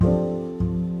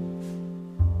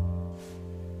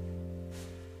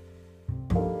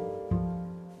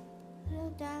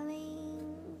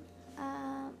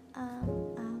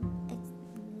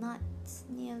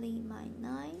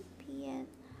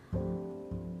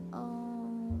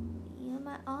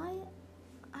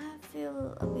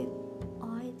a bit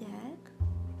idea.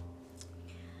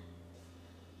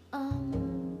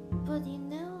 But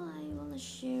I want to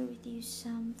share with you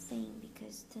something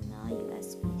because tonight you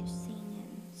asked me to sing,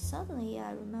 and suddenly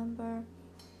I remember.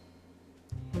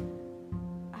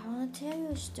 I want to tell you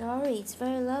a story. It's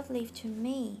very lovely to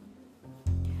me.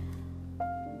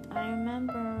 I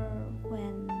remember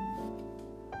when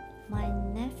my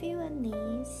nephew and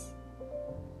niece,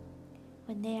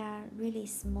 when they are really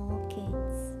small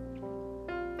kids,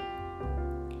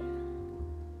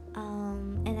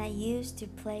 and I used to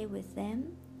play with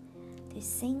them, to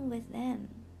sing with them.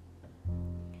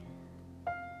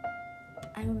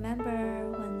 I remember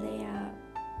when they are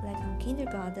like on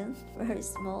kindergarten, very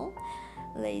small,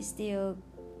 they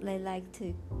like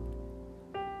to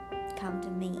come to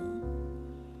me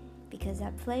because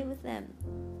I play with them.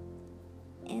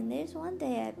 And there's one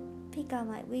day I pick up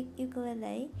my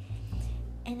ukulele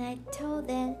and I told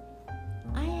them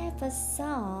I have a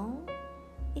song.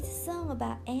 It's a song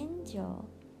about angel.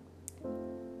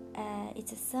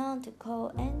 It's a song to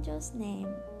call angel's name.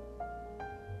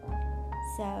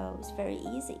 So it's very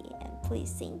easy, and please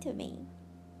sing to me.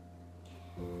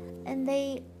 And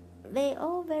they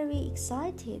all very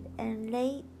excited, and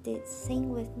they did sing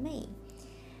with me.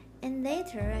 And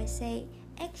later I say,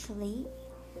 actually,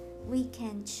 we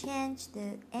can change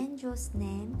the angel's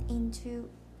name into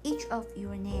each of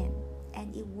your name,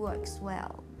 and it works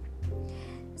well.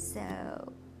 So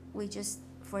we just,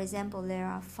 for example, there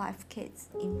are 5 kids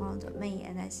in front of me,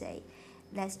 and I say,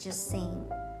 let's just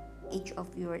sing each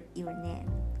of your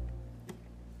name.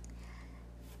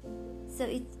 So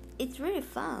it's really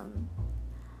fun.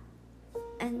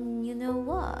 And you know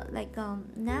what?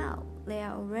 Now they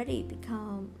are already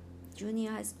become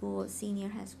junior high school, senior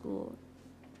high school,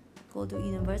 go to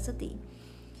university.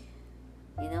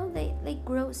 They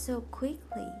grow so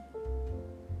quickly.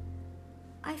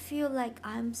 I feel like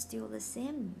I'm still the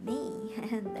same me,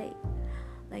 and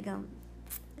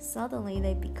suddenly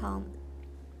they become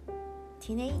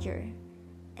teenager,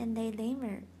 and they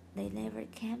never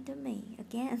came to me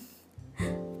again.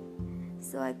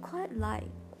 So I quite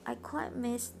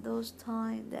miss those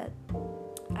times that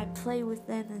I play with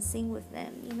them and sing with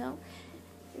them.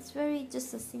 It's very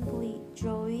just a simply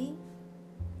joy.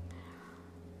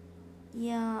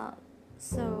 Yeah,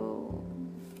 so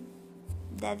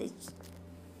that is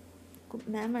good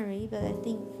memory, but I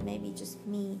think maybe just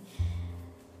me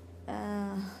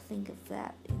think of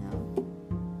that.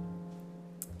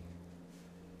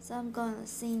 So I'm gonna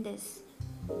sing this.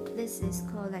 This is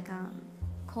called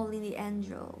Calling the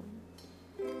Angel.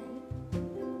 Okay.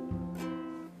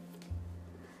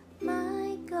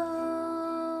 Michael,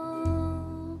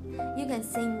 you can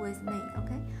sing with me,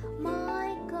 okay?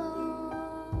 Michael,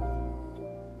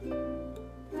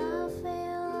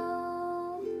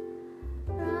 Raphael,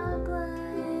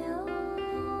 Raguel,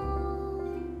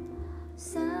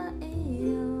 Sael,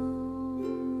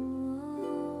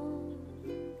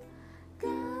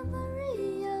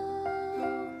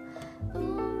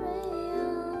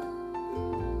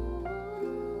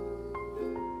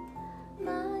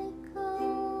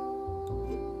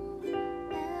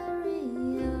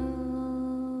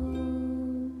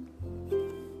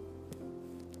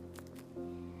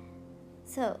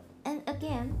 So, and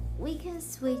again, we can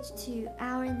switch to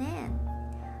our name.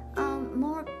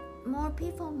 More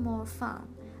people, more fun.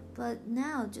 But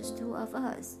now, just 2 of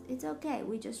us. It's okay.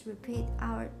 We just repeat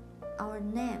our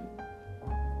name.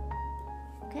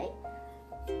 Okay?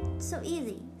 So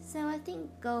easy. So I think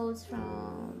goes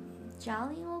from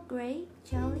Jialing or Gray.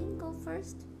 Jialing, go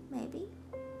first, maybe.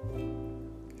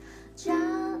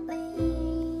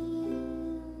 Jialing,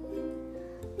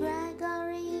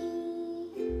 Gregory.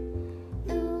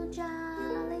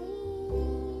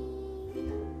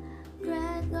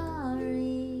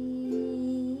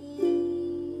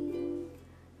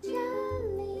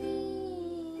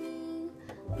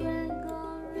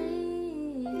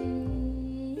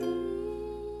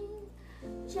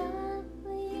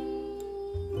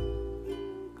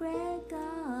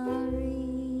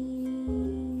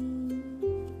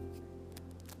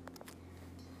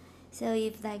 So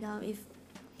if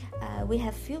we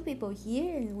have few people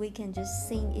here, and we can just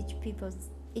sing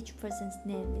each person's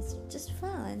name. It's just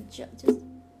fun. Just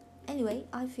anyway,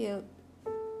 I feel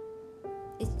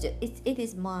it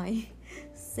is my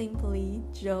simply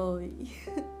joy.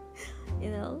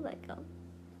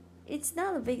 It's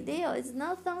not a big deal. It's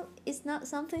not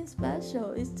something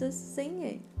special. It's just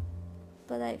singing.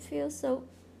 But I feel so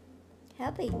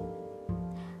happy.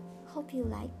 Hope you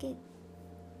like it.